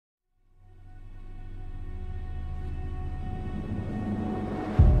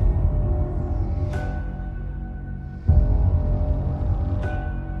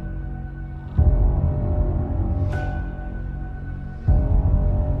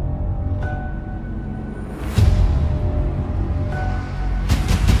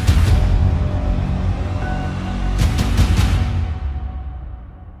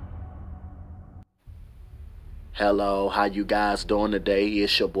Hello, how you guys doing today?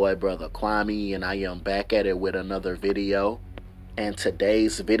 It's your boy brother Kwame, and I am back at it with another video. And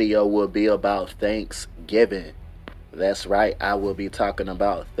today's video will be about Thanksgiving. That's right, I will be talking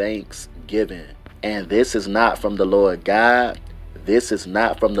about Thanksgiving. And this is not from the Lord God. This is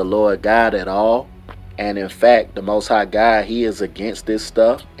not from the Lord God at all. And in fact, the Most High God, He is against this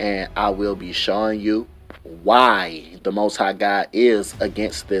stuff, and I will be showing you why the Most High God is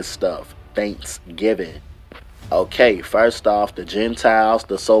against this stuff. Thanksgiving. Okay, first off, the Gentiles,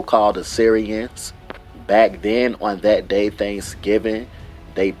 the so-called Assyrians, back then on that day, Thanksgiving,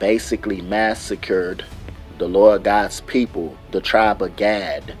 they basically massacred the Lord God's people, the tribe of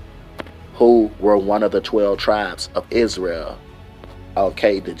Gad, who were one of the 12 tribes of Israel.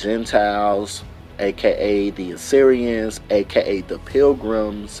 Okay, the Gentiles, aka the Assyrians, aka the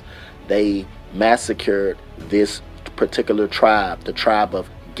Pilgrims, they massacred this particular tribe, the tribe of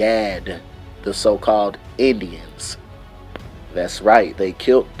Gad, the so-called Indians. That's right, they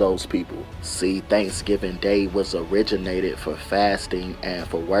killed those people. See, Thanksgiving Day was originated for fasting and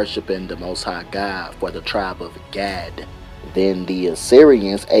for worshiping the Most High God for the tribe of Gad. Then the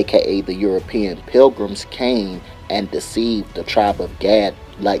Assyrians, aka the European pilgrims, came and deceived the tribe of Gad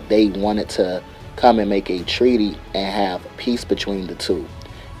like they wanted to come and make a treaty and have peace between the two.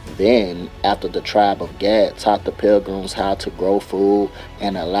 Then, after the tribe of Gad taught the pilgrims how to grow food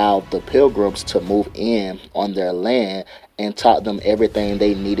and allowed the pilgrims to move in on their land and taught them everything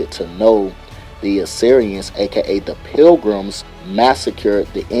they needed to know, the Assyrians, aka the pilgrims, massacred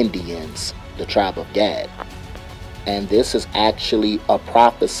the Indians, the tribe of Gad. And this is actually a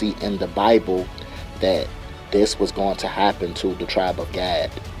prophecy in the Bible that this was going to happen to the tribe of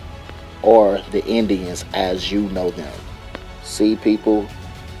Gad, or the Indians as you know them. See, people,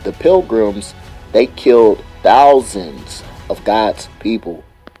 the pilgrims, they killed thousands of God's people.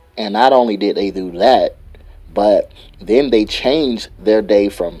 And not only did they do that, but then they changed their day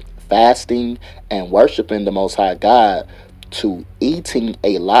from fasting and worshiping the Most High God to eating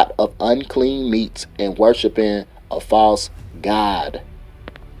a lot of unclean meats and worshiping a false god.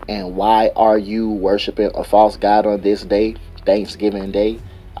 And why are you worshiping a false god on this day, Thanksgiving Day?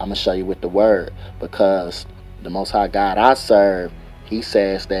 I'm going to show you with the word. Because the Most High God I serve, He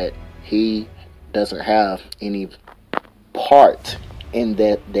says that He doesn't have any part in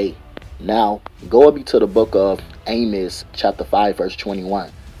that day. Now, go with me to the book of Amos, chapter 5, verse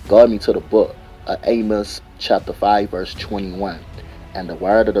 21. Go with me to the book of Amos, chapter 5, verse 21. And the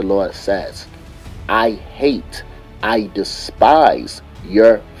word of the Lord says, I hate, I despise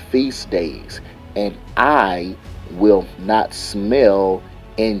your feast days, and I will not smell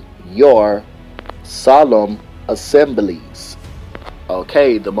in your solemn assemblies.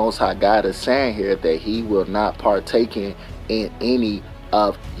 Okay, the Most High God is saying here that He will not partake in any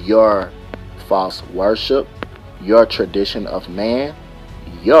of your false worship, your tradition of man,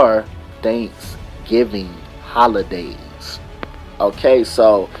 your Thanksgiving holidays. Okay,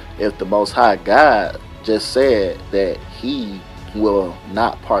 so if the Most High God just said that He will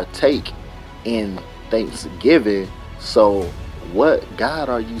not partake in Thanksgiving, so what God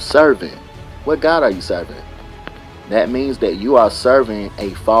are you serving? What God are you serving? That means that you are serving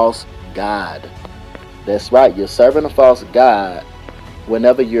a false god. That's right, you're serving a false god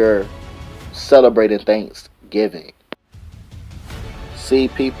whenever you're celebrating Thanksgiving. See,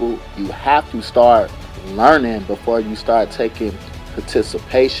 people, you have to start learning before you start taking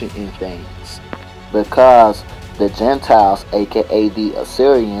participation in things. Because the Gentiles, aka the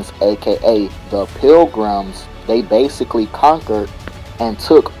Assyrians, aka the Pilgrims, they basically conquered and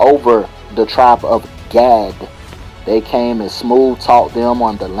took over the tribe of Gad. They came and smooth taught them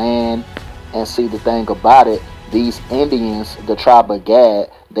on the land. And see, the thing about it, these Indians, the tribe of Gad,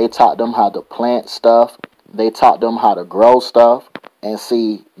 they taught them how to plant stuff. They taught them how to grow stuff. And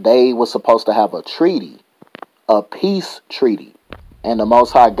see, they were supposed to have a treaty, a peace treaty. And the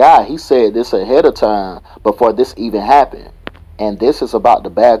Most High God, He said this ahead of time before this even happened. And this is about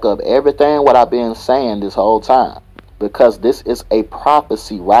to back up everything what I've been saying this whole time. Because this is a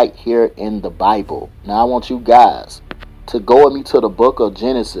prophecy right here in the Bible. Now I want you guys to go with me to the book of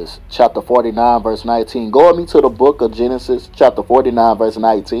Genesis, chapter 49, verse 19. Go with me to the book of Genesis, chapter 49, verse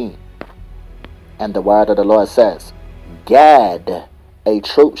 19. And the word of the Lord says, Gad, a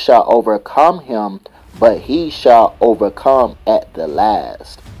troop shall overcome him, but he shall overcome at the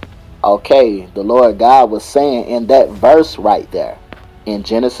last. Okay, the Lord God was saying in that verse right there, in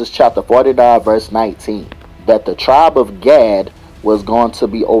Genesis chapter 49, verse 19, that the tribe of Gad was going to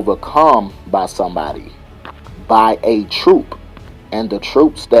be overcome by somebody, by a troop. And the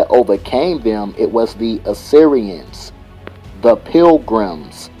troops that overcame them, it was the Assyrians, the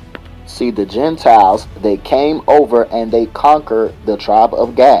Pilgrims. See, the Gentiles, they came over and they conquered the tribe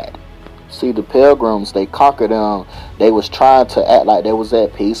of Gad. See, the pilgrims, they conquered them. They was trying to act like they was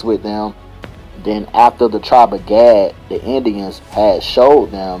at peace with them. Then after the tribe of Gad, the Indians had showed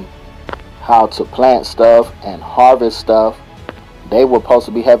them how to plant stuff and harvest stuff. They were supposed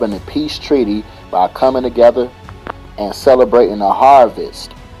to be having a peace treaty by coming together and celebrating a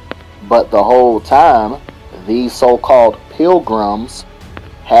harvest. But the whole time, these so-called pilgrims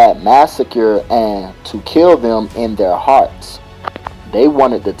had massacred and to kill them in their hearts. They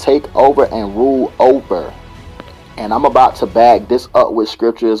wanted to take over and rule over. And I'm about to back this up with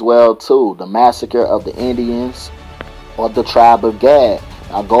scripture as well too. The massacre of the Indians or the tribe of Gad.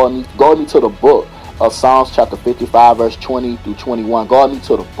 Now go into the book of Psalms chapter 55 verse 20 through 21. Go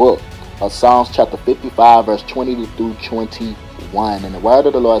into the book of Psalms chapter 55 verse 20 through 21. And the word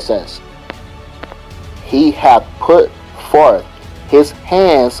of the Lord says, He hath put forth his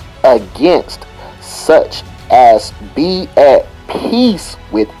hands against such as be at peace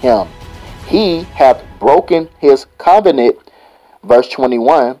with him. He hath broken his covenant. Verse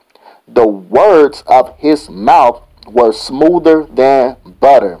 21. The words of his mouth were smoother than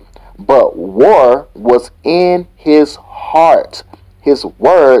butter, but war was in his heart. His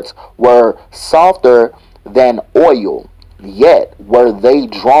words were softer than oil, yet were they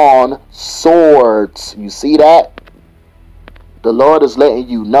drawn swords. You see that? The Lord is letting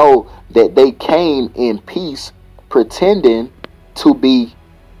you know that they came in peace, pretending to be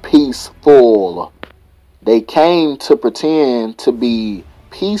peaceful. They came to pretend to be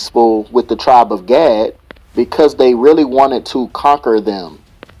peaceful with the tribe of Gad because they really wanted to conquer them.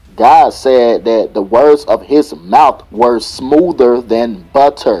 God said that the words of his mouth were smoother than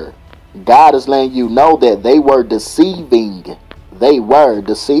butter. God is letting you know that they were deceiving. They were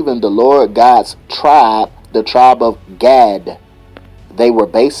deceiving the Lord God's tribe, the tribe of Gad. They were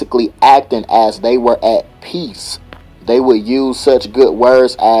basically acting as they were at peace. They would use such good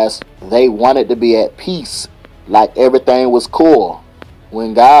words as they wanted to be at peace, like everything was cool.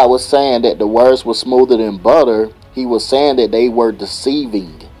 When God was saying that the words were smoother than butter, he was saying that they were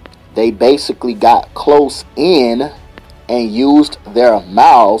deceiving. They basically got close in and used their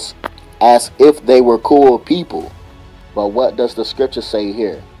mouths as if they were cool people. But what does the scripture say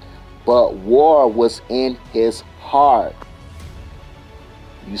here? But war was in his heart.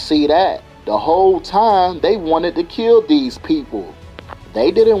 You see that? The whole time they wanted to kill these people.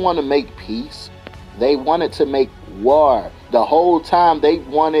 They didn't want to make peace. They wanted to make war. The whole time they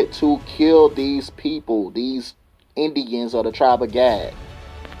wanted to kill these people, these Indians of the tribe of Gad.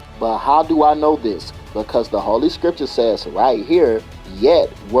 But how do I know this? Because the Holy Scripture says right here, yet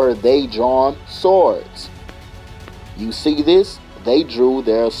were they drawn swords. You see this? They drew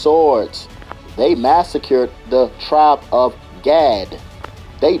their swords. They massacred the tribe of Gad.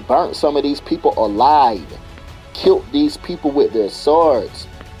 They burnt some of these people alive, killed these people with their swords.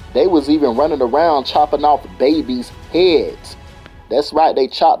 They was even running around chopping off babies' heads. That's right, they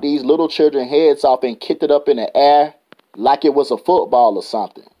chopped these little children's heads off and kicked it up in the air like it was a football or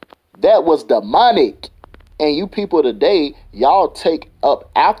something. That was demonic. And you people today, y'all take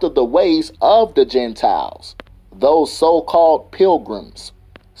up after the ways of the Gentiles, those so-called pilgrims.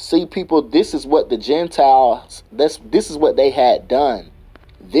 See, people, this is what the Gentiles, this is what they had done.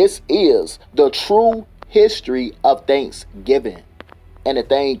 This is the true history of Thanksgiving. And the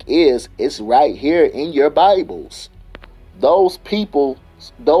thing is, it's right here in your Bibles. Those people,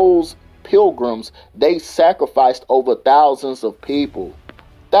 those pilgrims, they sacrificed over thousands of people.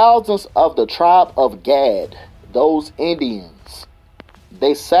 Thousands of the tribe of Gad, those Indians.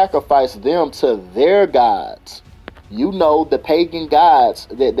 They sacrificed them to their gods. You know, the pagan gods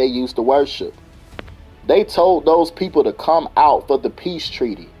that they used to worship. They told those people to come out for the peace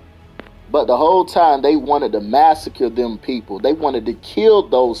treaty. But the whole time they wanted to massacre them people. They wanted to kill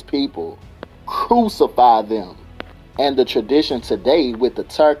those people, crucify them. And the tradition today with the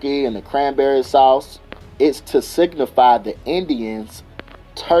turkey and the cranberry sauce, it's to signify the Indians'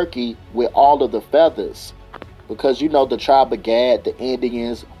 turkey with all of the feathers. Because you know the tribe of Gad, the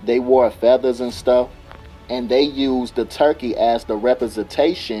Indians, they wore feathers and stuff. And they used the turkey as the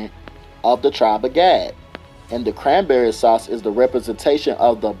representation of the tribe of Gad. And the cranberry sauce is the representation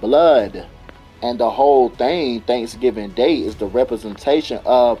of the blood. And the whole thing, Thanksgiving Day, is the representation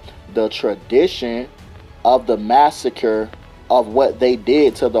of the tradition of the massacre of what they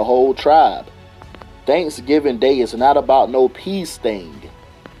did to the whole tribe. Thanksgiving Day is not about no peace thing.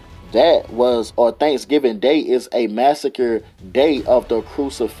 Thanksgiving Day is a massacre day of the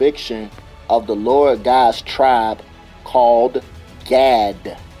crucifixion of the Lord God's tribe called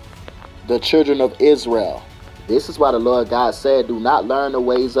Gad. The children of Israel, This is why the Lord God said, do not learn the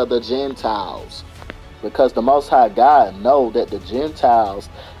ways of the Gentiles. Because the Most High God know that the Gentiles,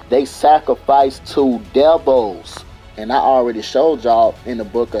 they sacrifice to devils. And I already showed y'all in the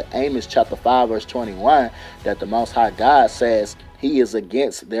book of Amos chapter 5 verse 21 that the Most High God says he is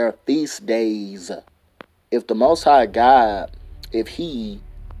against their feast days. If the Most High God, if he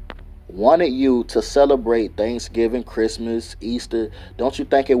wanted you to celebrate Thanksgiving, Christmas, Easter, don't you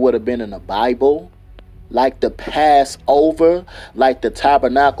think it would have been in the Bible? Like the Passover, like the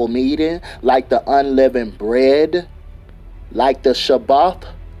tabernacle meeting, like the unleavened bread, like the Shabbat?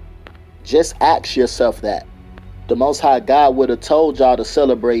 Just ask yourself that. The Most High God would have told y'all to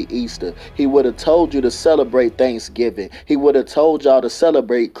celebrate Easter. He would have told you to celebrate Thanksgiving. He would have told y'all to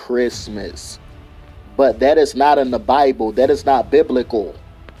celebrate Christmas. But that is not in the Bible. That is not biblical.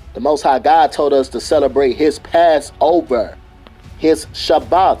 The Most High God told us to celebrate his Passover, his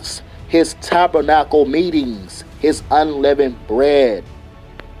Shabbats, his tabernacle meetings, his unleavened bread.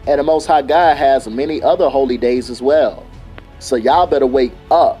 And the Most High God has many other holy days as well. So y'all better wake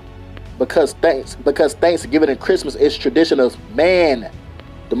up, because Thanksgiving and Christmas is tradition of man.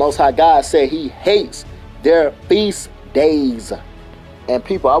 The Most High God said he hates their feast days. And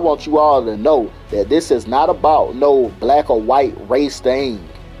people, I want you all to know that this is not about no black or white race thing.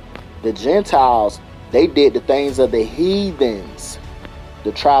 The Gentiles, they did the things of the heathens.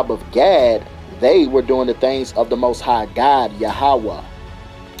 The tribe of Gad, they were doing the things of the Most High God, Yahweh.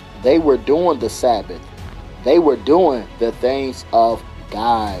 They were doing the Sabbath. They were doing the things of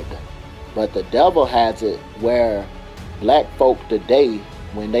God. But the devil has it where black folk today,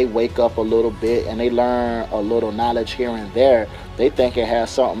 when they wake up a little bit and they learn a little knowledge here and there, they think it has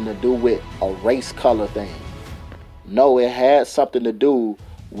something to do with a race color thing. No, it had something to do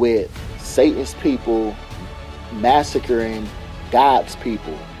with Satan's people massacring God's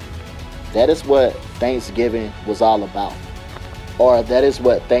people. That is what Thanksgiving was all about. Or that is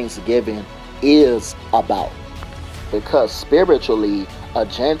what Thanksgiving is about. Because spiritually, a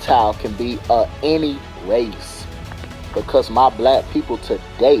Gentile can be any race. Because my black people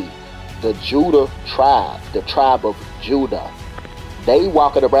today, the Judah tribe, the tribe of Judah, they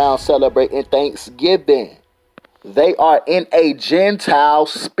walking around celebrating Thanksgiving. They are in a Gentile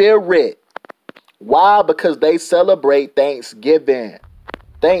spirit. Why? Because they celebrate Thanksgiving.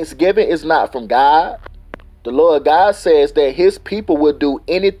 Thanksgiving is not from God. The Lord God says that his people will do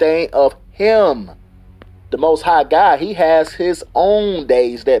anything of him. The Most High God, he has his own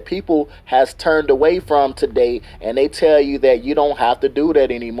days that people has turned away from today. And they tell you that you don't have to do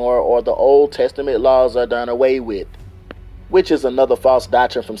that anymore, or the Old Testament laws are done away with. Which is another false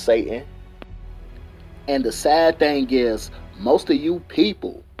doctrine from Satan. And the sad thing is, most of you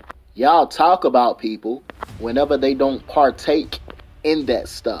people, y'all talk about people whenever they don't partake in that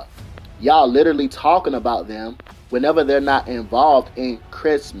stuff. Y'all literally talking about them whenever they're not involved in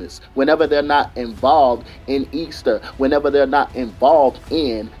Christmas, whenever they're not involved in Easter, whenever they're not involved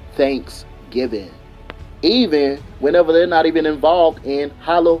in Thanksgiving, even whenever they're not even involved in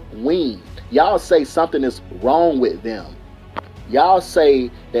Halloween. Y'all say something is wrong with them. Y'all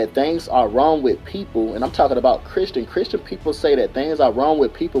say that things are wrong with people, and I'm talking about Christian people say that things are wrong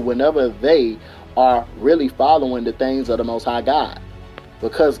with people whenever they are really following the things of the Most High God.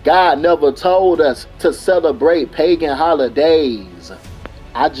 Because God never told us to celebrate pagan holidays.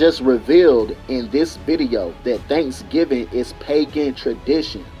 I just revealed in this video that Thanksgiving is pagan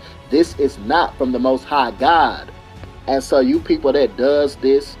tradition. This is not from the Most High God. And so you people that does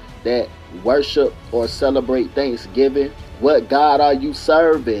this, that worship or celebrate Thanksgiving, what God are you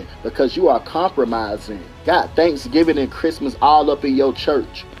serving? Because you are compromising. Got Thanksgiving and Christmas all up in your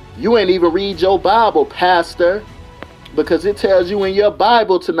church. You ain't even read your Bible, pastor, because it tells you in your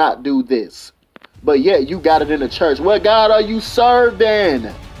Bible to not do this. But yet you got it in the church. What God are you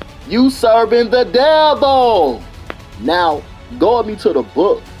serving? You serving the devil. Now, go with me to the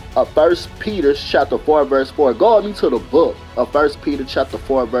book of 1 Peter chapter 4 verse 4. Go with me to the book of 1 Peter chapter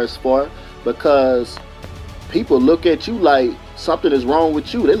 4 verse 4. Because people look at you like something is wrong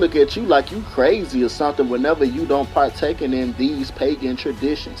with you. They look at you like you crazy or something whenever you don't partake in these pagan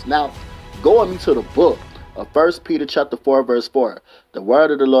traditions. Now, go with me to the book of 1 Peter chapter 4 verse 4. The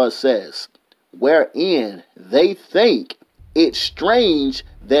word of the Lord says, wherein they think it strange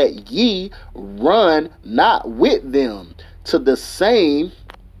that ye run not with them to the same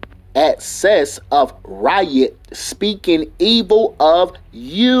excess of riot, speaking evil of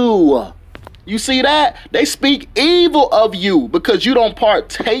you. You see that? They speak evil of you because you don't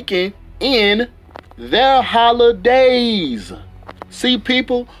partake in their holidays. See,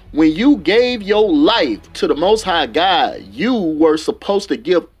 people, when you gave your life to the Most High God, you were supposed to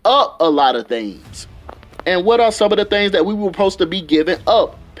give up a lot of things. And what are some of the things that we were supposed to be giving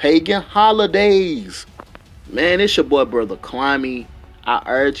up? Pagan holidays. Man, it's your boy, Brother Kwame. I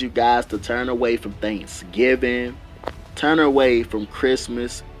urge you guys to turn away from Thanksgiving, turn away from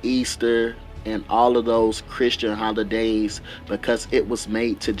Christmas, Easter, and all of those Christian holidays, because it was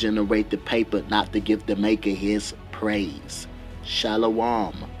made to generate the paper, not to give the maker his praise.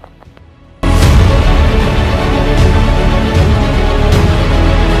 Shalawam.